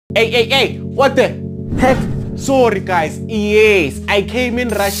Hey, what the heck? Sorry guys, yes, I came in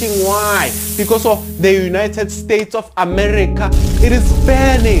rushing. Why? Because of the United States of America. It is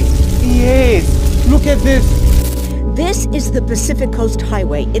burning. Yes, look at this. This is the Pacific Coast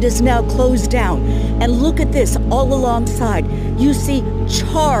Highway. It is now closed down. And look at this all alongside. You see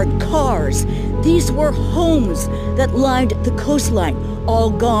charred cars. These were homes that lined the coastline, all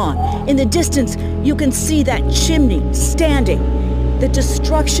gone. In the distance, you can see that chimney standing. The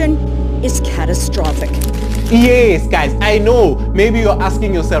destruction is catastrophic. Yes, guys, I know. Maybe you're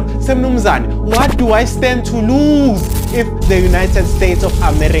asking yourself, Semnumzane, what do I stand to lose if the United States of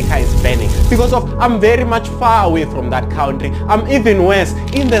America is burning? Because I'm very much far away from that country. I'm even worse,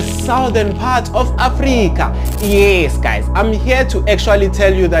 in the southern part of Africa. Yes, guys, I'm here to actually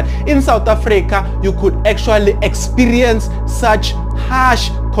tell you that in South Africa, you could actually experience such harsh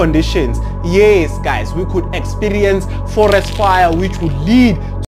conditions. Yes, guys, we could experience forest fire, which would lead